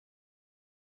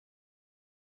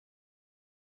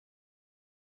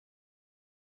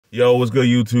Yo, what's good,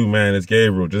 YouTube, man? It's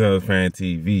Gabriel, Just Another Fan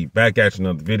TV. Back at you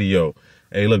another video.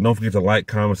 Hey, look, don't forget to like,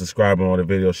 comment, subscribe on all the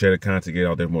videos, share the content, get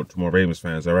out there to more Ravens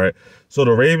fans, all right? So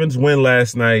the Ravens win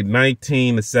last night,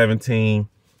 19-17.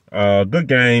 Good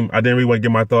game. I didn't really want to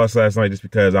get my thoughts last night just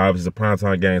because obviously it's a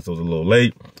primetime game, so it was a little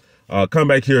late. Come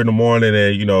back here in the morning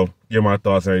and, get my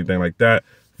thoughts and everything like that.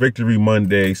 Victory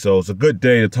Monday, so it's a good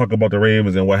day to talk about the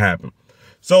Ravens and what happened.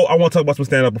 So I want to talk about some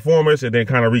stand-up performers and then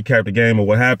kind of recap the game and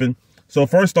what happened. So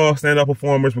first off, stand-up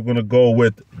performers, we're going to go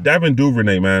with Devin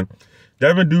Duvernay, man.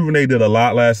 Devin Duvernay did a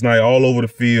lot last night all over the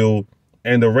field,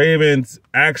 and the Ravens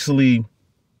actually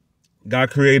got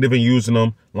creative in using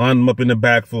them, lined them up in the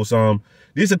backfield some.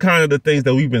 These are kind of the things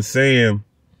that we've been saying,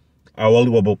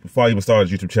 before I even started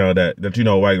this YouTube channel, that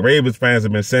like Ravens fans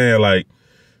have been saying, like,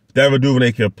 Devin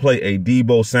Duvernay can play a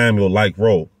Deebo Samuel-like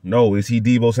role. No, is he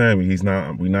Deebo Samuel? He's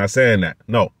not. We're not saying that.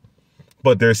 No.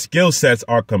 But their skill sets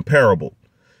are comparable.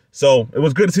 So it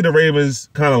was good to see the Ravens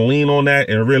kind of lean on that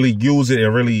and really use it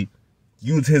and really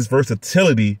use his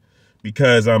versatility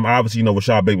because obviously,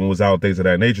 Rashad Bateman was out, things of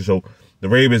that nature. So the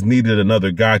Ravens needed another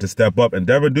guy to step up, and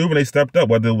Devin Duvernay stepped up,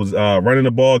 whether it was running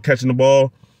the ball, catching the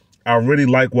ball. I really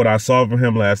like what I saw from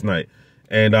him last night.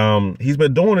 And he's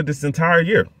been doing it this entire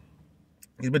year.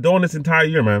 He's been doing this entire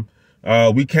year, man.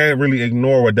 We can't really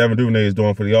ignore what Devin Duvernay is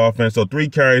doing for the offense. So 3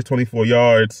 carries, 24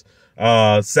 yards,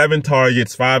 7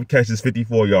 targets, 5 catches,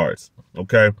 54 yards.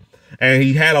 Okay. And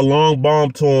he had a long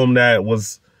bomb to him that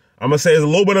was, I'm going to say, it's a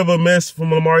little bit of a miss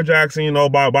from Lamar Jackson,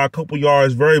 by a couple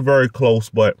yards, very, very close.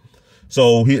 But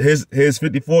so his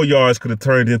 54 yards could have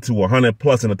turned into 100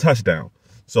 plus and a touchdown.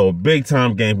 So big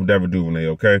time game from Devin Duvernay.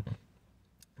 Okay.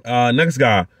 Next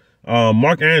guy,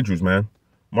 Mark Andrews, man.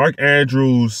 Mark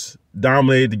Andrews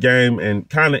dominated the game and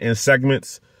kind of in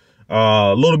segments,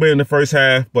 a little bit in the first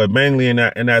half, but mainly in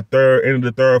that end of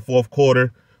the third, fourth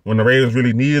quarter, when the Ravens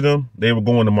really needed them, they were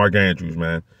going to Mark Andrews,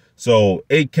 man. So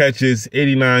 8 catches,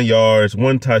 89 yards,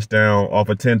 1 touchdown off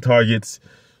of 10 targets.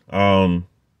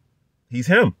 He's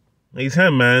him. He's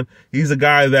him, man. He's a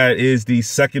guy that is the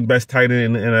second best tight end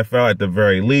in the NFL at the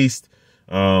very least.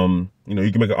 You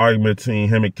can make an argument between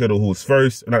him and Kittle, who's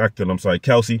first. Not Kittle, I'm sorry,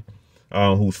 Kelsey.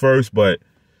 Who's first, but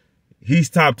he's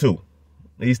top 2.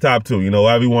 He's top 2.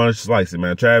 However you want to slice it,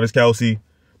 man. Travis Kelsey,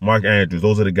 Mark Andrews,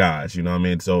 those are the guys, you know what I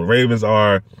mean? So Ravens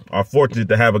are fortunate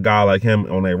to have a guy like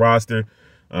him on their roster.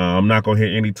 I'm not going to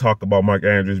hear any talk about Mark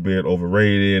Andrews being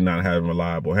overrated, not having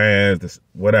reliable hands,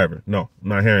 whatever. No, I'm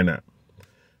not hearing that.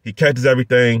 He catches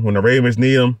everything. When the Ravens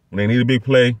need him, when they need a big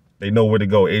play, they know where to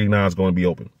go. 89 is going to be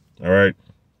open. All right?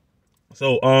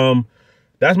 So,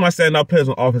 that's my standout players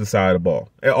on the offensive side of the ball.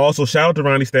 And also, shout out to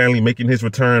Ronnie Stanley making his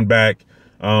return back.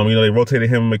 They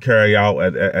rotated him and McCary out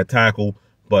at tackle.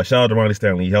 But shout out to Ronnie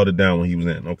Stanley. He held it down when he was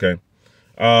in, okay?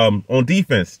 On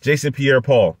defense, Jason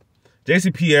Pierre-Paul.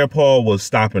 Jason Pierre-Paul was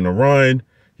stopping the run.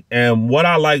 And what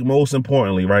I like most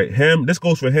importantly, right, this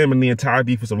goes for him and the entire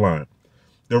defensive line.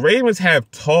 The Ravens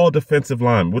have tall defensive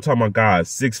linemen. We're talking about guys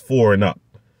 6'4" and up.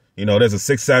 There's a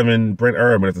 6'7" Brent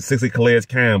Urban. There's a 6'8" Calais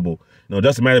Campbell.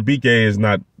 Justin Madubuike is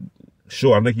not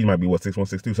sure. I think he might be, 6'1",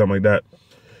 6'2", something like that.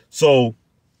 So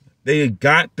they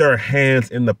got their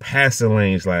hands in the passing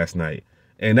lanes last night.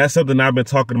 And that's something I've been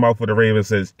talking about for the Ravens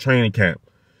since training camp,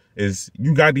 is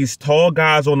you got these tall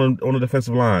guys on the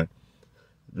defensive line.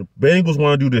 The Bengals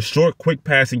want to do this short, quick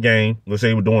passing game, which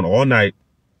they were doing all night.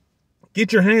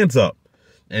 Get your hands up.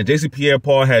 And Jason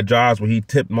Pierre-Paul had jobs where he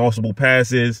tipped multiple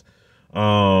passes.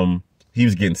 He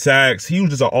was getting sacks. He was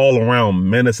just an all-around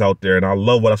menace out there, and I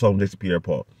love what I saw from Jason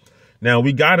Pierre-Paul. Now,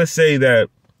 we got to say that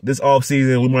this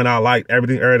offseason, we might not like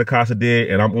everything Eric DeCosta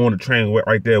did, and I'm on the train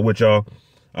right there with y'all.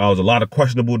 There was a lot of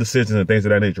questionable decisions and things of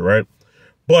that nature, right?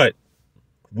 But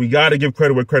we got to give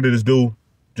credit where credit is due.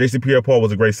 Jason Pierre-Paul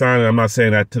was a great signing. I'm not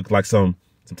saying that took like some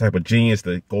type of genius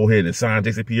to go ahead and sign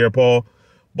Jason Pierre-Paul,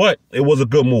 but it was a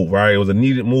good move, right? It was a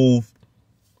needed move.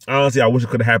 Honestly, I wish it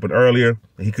could have happened earlier.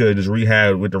 He could have just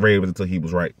rehabbed with the Ravens until he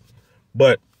was right.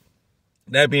 But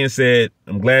that being said,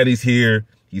 I'm glad he's here.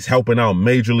 He's helping out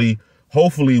majorly.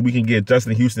 Hopefully, we can get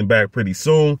Justin Houston back pretty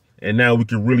soon, and now we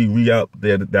can really re-up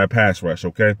that pass rush,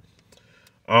 okay?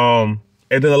 And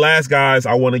then the last guys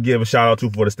I want to give a shout-out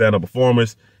to for the stand-up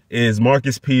performers is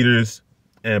Marcus Peters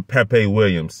and Pepe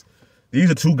Williams. These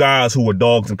are 2 guys who were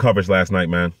dogs in coverage last night,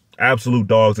 man. Absolute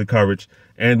dogs in coverage.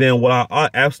 And then what I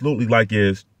absolutely like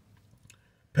is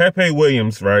Pepe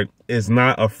Williams, right, is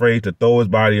not afraid to throw his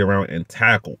body around and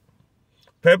tackle.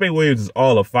 Pepe Williams is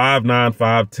all of 5'9",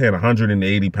 5'10",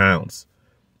 180 pounds.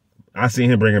 I seen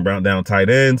him bringing down tight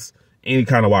ends, any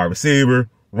kind of wide receiver,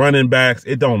 running backs.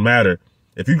 It don't matter.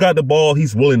 If you got the ball,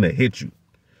 he's willing to hit you.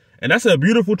 And that's a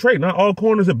beautiful trait. Not all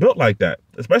corners are built like that,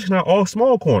 especially not all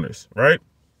small corners, right?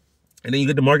 And then you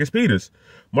get to Marcus Peters.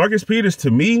 Marcus Peters,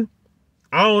 to me,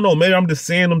 I don't know, maybe I'm just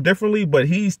seeing him differently, but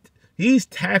he's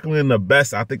tackling the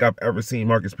best I think I've ever seen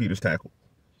Marcus Peters tackle.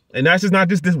 And that's just not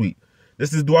just this week.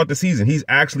 This is throughout the season. He's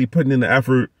actually putting in the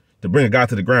effort to bring a guy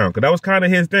to the ground. Because that was kind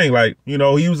of his thing. Like, you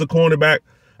know, he was a cornerback.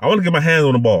 I want to get my hands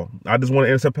on the ball. I just want to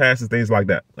intercept passes, things like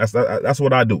that. That's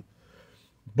what I do.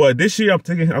 But this year,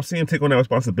 I'm seeing him take on that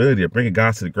responsibility of bringing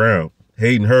guys to the ground.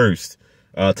 Hayden Hurst,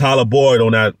 Tyler Boyd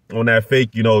on that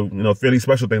fake, you know, Philly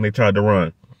special thing they tried to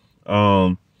run.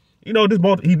 You know,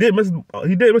 he did miss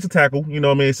a tackle. You know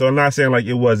what I mean? So I'm not saying like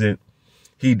it wasn't.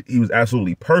 He was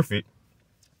absolutely perfect.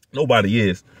 Nobody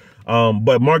is.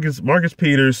 But Marcus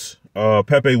Peters,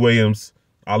 Pepe Williams,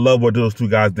 I love what those two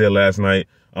guys did last night.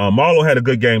 Marlo had a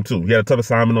good game too. He had a tough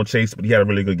assignment on Chase, but he had a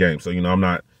really good game. So, you know, I'm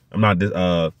not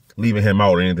leaving him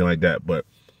out or anything like that. But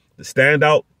the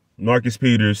standout, Marcus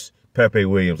Peters, Pepe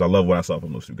Williams. I love what I saw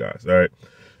from those two guys. All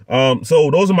right.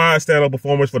 So those are my standout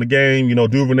performers for the game. You know,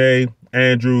 Duvernay,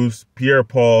 Andrews,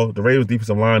 Pierre-Paul, the Ravens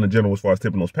defensive line in general as far as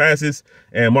tipping those passes,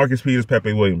 and Marcus Peters,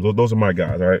 Pepe Williams. Those are my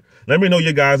guys, all right? Let me know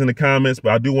your guys in the comments,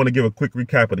 but I do want to give a quick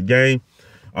recap of the game.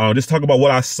 Just talk about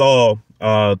what I saw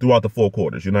throughout the 4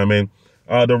 quarters, you know what I mean?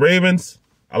 The Ravens,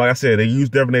 like I said, they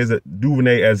used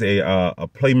Duvernay as a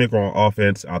playmaker on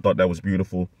offense. I thought that was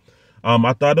beautiful.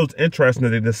 I thought it was interesting that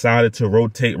they decided to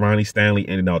rotate Ronnie Stanley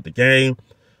in and out the game.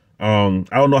 I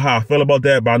don't know how I feel about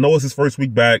that, but I know it's his first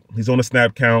week back. He's on a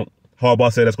snap count.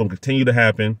 Harbaugh said that's going to continue to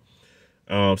happen.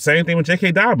 Same thing with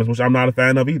J.K. Dobbins, which I'm not a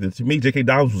fan of either. To me, J.K.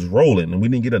 Dobbins was rolling, and we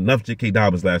didn't get enough J.K.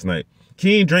 Dobbins last night.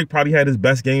 Kenyon Drake probably had his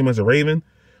best game as a Raven,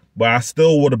 but I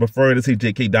still would have preferred to see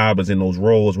J.K. Dobbins in those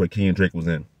roles where Kenyon Drake was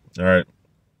in. All right.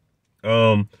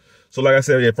 So like I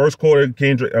said, yeah, first quarter,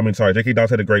 J.K. Dobbins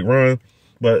had a great run,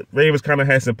 but Ravens kind of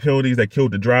had some penalties that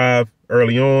killed the drive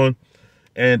early on.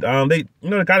 And they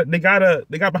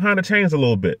got behind the chains a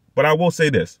little bit. But I will say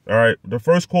this, all right. The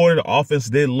first quarter, the offense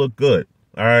did look good.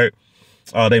 All right.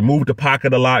 They moved the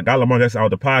pocket a lot, got Lamar Jackson out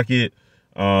of the pocket.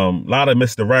 A lot of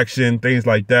misdirection, things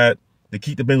like that. To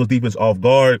keep the Bengals defense off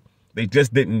guard. They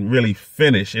just didn't really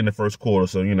finish in the first quarter.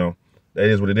 So, you know, that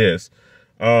is what it is.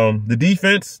 The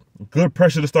defense, good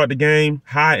pressure to start the game,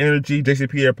 high energy. J.C.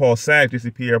 Pierre-Paul sack,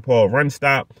 J.C. Pierre-Paul run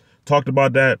stop. Talked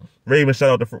about that. Ravens shut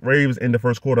out the Ravens in the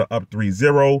first quarter up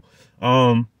 3-0.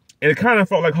 And it kind of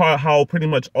felt like how pretty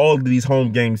much all of these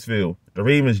home games feel. The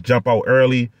Ravens jump out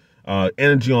early,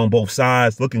 energy on both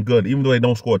sides, looking good. Even though they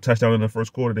don't score a touchdown in the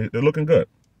first quarter, they're looking good.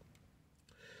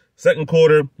 Second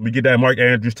quarter, we get that Mark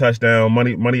Andrews touchdown,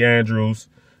 Money Andrews.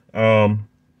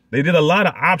 They did a lot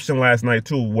of option last night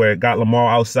too, where it got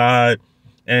Lamar outside,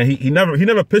 and he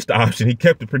never pitched the option. He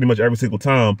kept it pretty much every single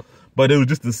time. But it was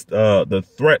just the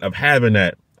threat of having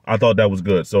that. I thought that was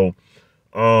good. So,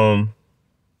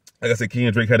 like I said,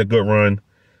 Kenyon Drake had a good run.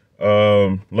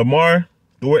 Lamar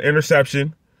threw an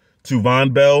interception to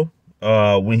Von Bell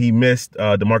when he missed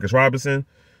Demarcus Robinson.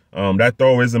 That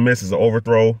throw is a miss. It's an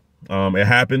overthrow. It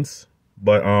happens.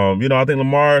 But, you know, I think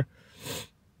Lamar,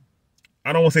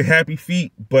 I don't want to say happy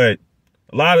feet, but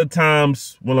a lot of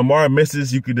times when Lamar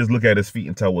misses, you could just look at his feet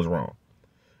and tell what's wrong.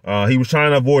 He was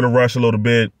trying to avoid a rush a little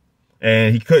bit,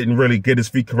 and he couldn't really get his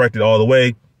feet corrected all the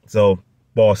way, so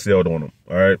ball sailed on him,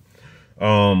 all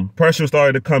right? Pressure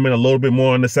started to come in a little bit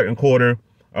more in the second quarter.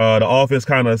 The offense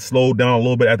kind of slowed down a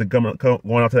little bit after going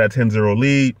out to that 10-0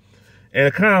 lead, and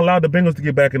it kind of allowed the Bengals to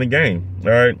get back in the game, all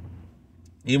right?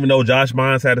 Even though Josh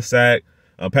Bynes had a sack,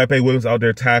 Pepe Williams out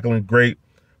there tackling great,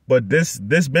 but this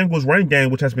Bengals run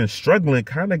game, which has been struggling,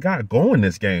 kind of got going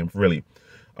this game, really.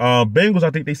 Bengals,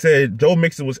 I think they said Joe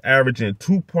Mixon was averaging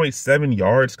 2.7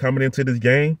 yards coming into this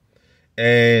game,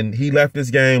 and he left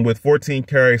this game with 14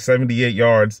 carries, 78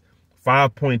 yards,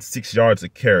 5.6 yards a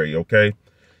carry, okay?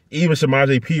 Even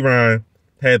Samaje Perine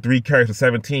had 3 carries for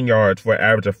 17 yards for an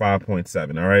average of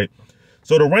 5.7, all right?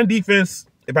 So the run defense,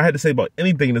 if I had to say about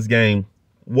anything in this game,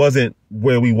 wasn't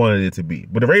where we wanted it to be.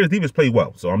 But the Raiders defense played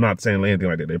well, so I'm not saying anything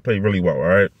like that. They played really well, all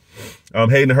right?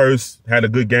 Hayden Hurst had a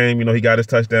good game. You know, he got his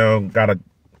touchdown, got a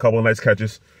couple of nice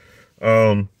catches.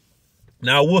 Now,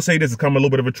 I will say this is coming a little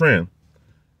bit of a trend.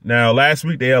 Now, last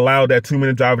week, they allowed that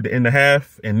 2-minute drive at the end of the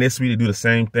half, and this week, they do the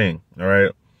same thing, all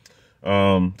right?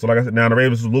 So, like I said, now the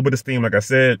Ravens was a little bit of steam, like I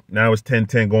said. Now it's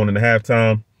 10-10 going into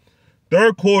halftime.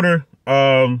 Third quarter,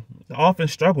 the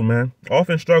offense struggled, man.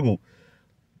 Offense struggled.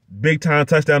 Big-time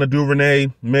touchdown to Duvernay,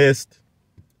 missed.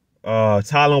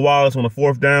 Tylan Wallace on the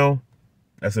 4th down.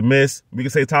 That's a miss. We can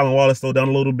say Tylan Wallace slowed down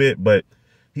a little bit, but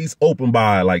he's open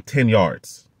by like 10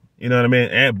 yards. You know what I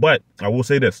mean? But I will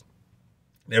say this.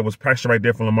 There was pressure right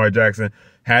there from Lamar Jackson.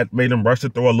 Had made him rush the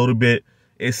throw a little bit.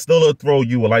 it's still a throw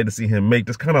you would like to see him make.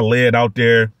 Just kind of lay it out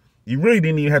there. You really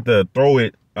didn't even have to throw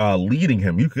it leading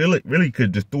him. You really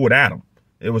could just throw it at him.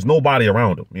 There was nobody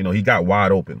around him. You know, he got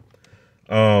wide open.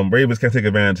 Ravens can take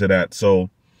advantage of that. So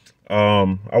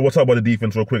I will talk about the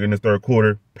defense real quick in this third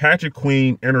quarter. Patrick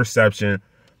Queen interception.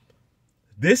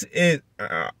 This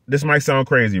might sound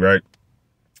crazy, right?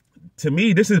 To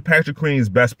me, this is Patrick Queen's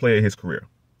best play of his career.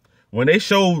 When they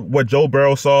showed what Joe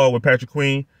Burrow saw with Patrick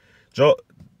Queen,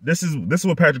 this is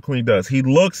what Patrick Queen does. He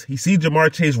sees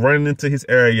Jamar Chase running into his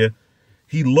area.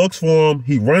 He looks for him.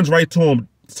 He runs right to him,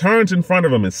 turns in front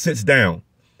of him and sits down,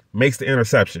 makes the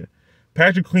interception.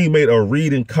 Patrick Queen made a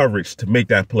read in coverage to make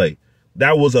that play.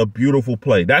 That was a beautiful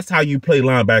play. That's how you play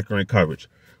linebacker in coverage.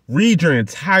 Read your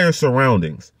entire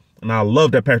surroundings. And I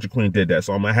love that Patrick Queen did that.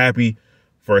 So I'm happy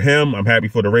for him. I'm happy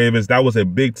for the Ravens. That was a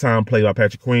big-time play by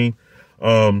Patrick Queen.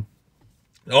 The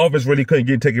offense really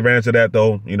couldn't take advantage of that,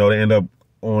 though. You know, they end up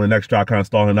on the next drive kind of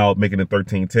stalling out, making it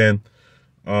 13-10.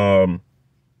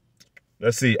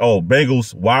 Let's see. Oh,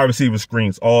 Bengals wide receiver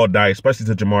screens all night, especially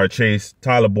to Jamar Chase.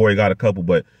 Tyler Boyd got a couple,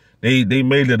 but they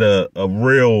made it a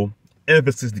real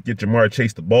emphasis to get Jamar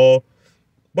Chase the ball.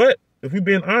 But if we're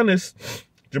being honest,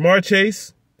 Jamar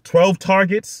Chase, 12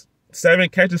 targets, 7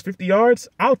 catches, 50 yards.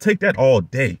 I'll take that all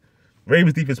day.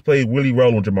 Ravens defense played really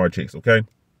well on Jamar Chase, okay?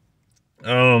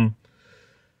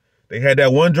 They had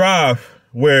that one drive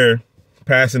where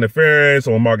pass interference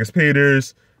on Marcus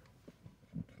Peters,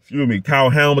 Kyle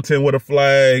Hamilton with a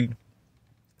flag.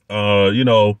 You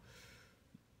know,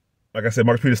 like I said,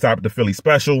 Marcus Peters stopped the Philly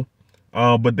special.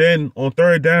 But then on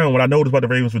third down, what I noticed what the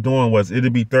Ravens were doing was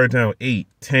it'd be third down, 8,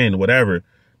 10, whatever.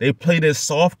 They played this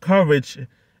soft coverage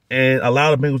and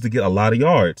allowed the Bengals to get a lot of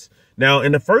yards. Now,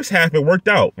 in the first half, it worked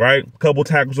out, right? A couple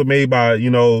tackles were made by, you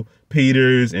know,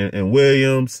 Peters and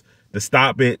Williams to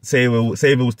stop it, save it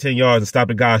was 10 yards and stop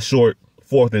the guy short,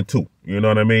 4th and 2. You know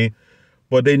what I mean?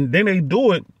 But then they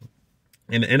do it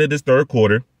in the end of this third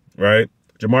quarter, right?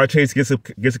 Jamar Chase gets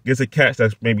a catch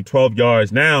that's maybe 12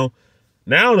 yards. Now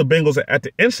the Bengals are at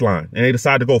the inch line, and they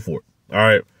decide to go for it, all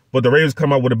right? But the Ravens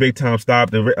come out with a big-time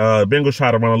stop. The Bengals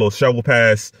try to run a little shovel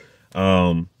pass.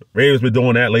 Ravens been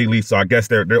doing that lately, so I guess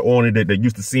they're on it. They're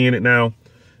used to seeing it now.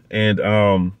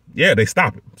 And, yeah, they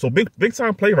stop it. So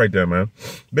big-time play right there, man.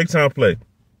 Big-time play.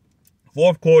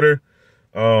 Fourth quarter,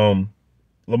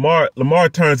 Lamar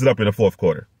turns it up in the fourth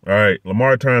quarter, all right?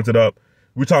 Lamar turns it up.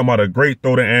 We're talking about a great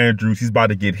throw to Andrews. He's about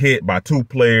to get hit by 2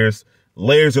 players.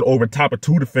 Layers it over top of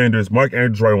 2 defenders. Mark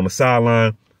Andrews right on the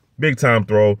sideline. Big-time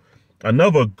throw.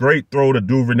 Another great throw to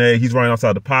Duvernay. He's running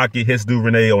outside the pocket. Hits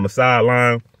Duvernay on the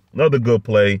sideline. Another good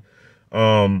play.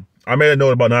 I made a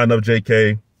note about not enough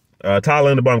JK.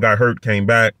 Tyler Linderbaum got hurt, came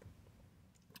back.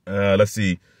 Let's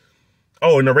see.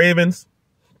 Oh, and the Ravens.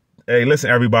 Hey, listen,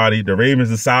 everybody. The Ravens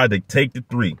decided to take the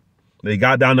 3. They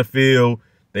got down the field.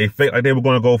 They felt like they were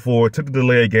going to go for it. Took the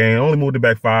delay game. Only moved it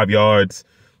back 5 yards.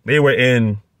 They were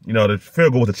in, you know, the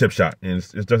field goal was a chip shot. And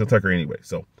it's Justin Tucker anyway.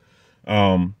 So,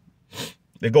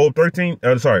 they go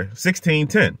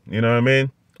 16-10. You know what I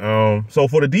mean? So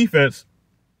for the defense,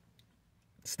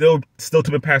 still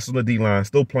tipping passes on the D-line.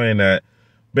 Still playing that.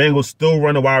 Bengals still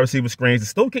run the wide receiver screens. They're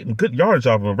still getting good yardage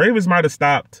off of them. Ravens might have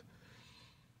stopped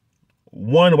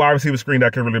one wide receiver screen that I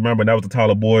can really remember, and that was the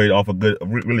Tyler Boyd off a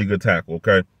really good tackle,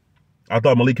 okay? I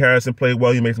thought Malik Harrison played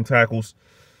well. He made some tackles.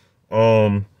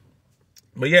 But,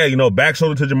 yeah, you know, back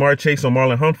shoulder to Jamar Chase on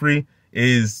Marlon Humphrey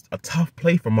is a tough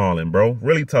play for Marlon, bro.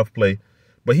 Really tough play.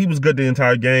 But he was good the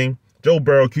entire game. Joe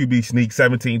Burrow, QB sneak,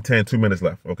 17-10, 2 minutes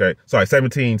left, okay? Sorry,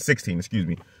 17-16, excuse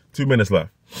me. 2 minutes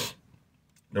left.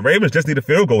 The Ravens just need a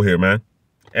field goal here, man.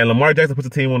 And Lamar Jackson puts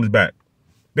the team on his back.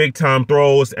 Big-time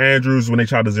throws, Andrews when they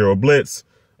try to zero blitz.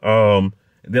 Then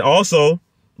also,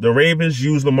 the Ravens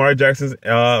use Lamar Jackson's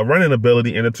running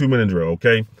ability in the 2-minute drill,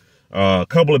 okay? A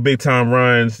couple of big-time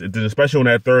runs, especially on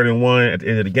that 3rd and 1 at the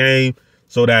end of the game,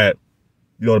 so that,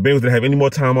 you know, the Bengals didn't have any more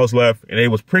timeouts left. And it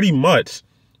was pretty much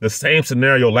the same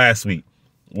scenario last week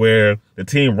where the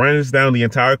team runs down the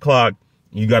entire clock.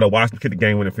 You got to watch them kick the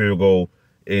game-winning field goal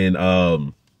in a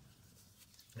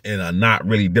not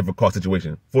really difficult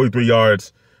situation. 43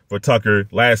 yards for Tucker.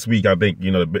 Last week, I think,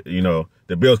 the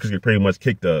Bills could pretty much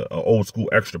kick the old school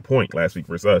extra point last week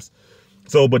versus us.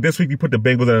 So, but this week we put the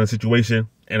Bengals in a situation,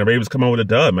 and the Ravens come out with a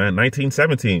dub, man,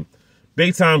 19-17.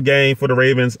 Big time game for the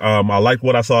Ravens. I liked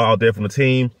what I saw out there from the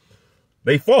team.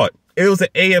 They fought. It was an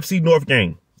AFC North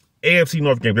game. AFC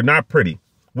North game. They're not pretty.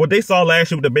 What they saw last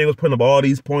year with the Bengals putting up all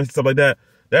these points and stuff like that,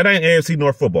 that ain't AFC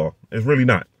North football. It's really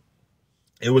not.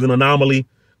 It was an anomaly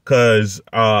because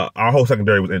our whole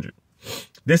secondary was injured.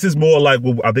 This is more like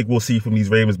what I think we'll see from these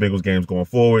Ravens-Bengals games going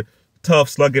forward. Tough,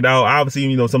 slug it out.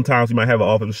 Obviously, sometimes you might have an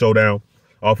offensive showdown.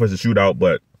 offensive shootout,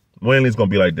 but mainly it's going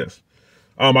to be like this.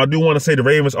 I do want to say the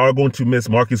Ravens are going to miss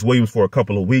Marcus Williams for a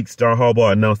couple of weeks. John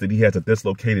Harbaugh announced that he has a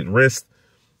dislocated wrist,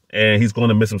 and he's going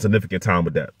to miss some significant time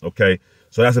with that, okay?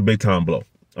 So that's a big-time blow.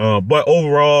 But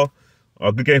overall,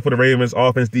 a good game for the Ravens.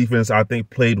 Offense, defense, I think,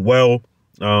 played well.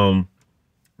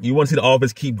 You want to see the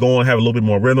offense keep going, have a little bit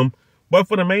more rhythm. But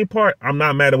for the main part, I'm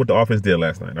not mad at what the offense did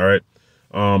last night, all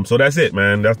right? So that's it,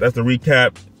 man. That's the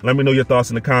recap. Let me know your thoughts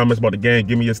in the comments about the game.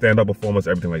 Give me your stand-up performance,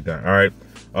 everything like that, all right?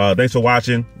 Thanks for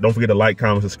watching. Don't forget to like,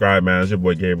 comment, subscribe, man. It's your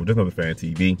boy Gabriel, just another Fan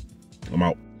TV. I'm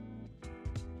out.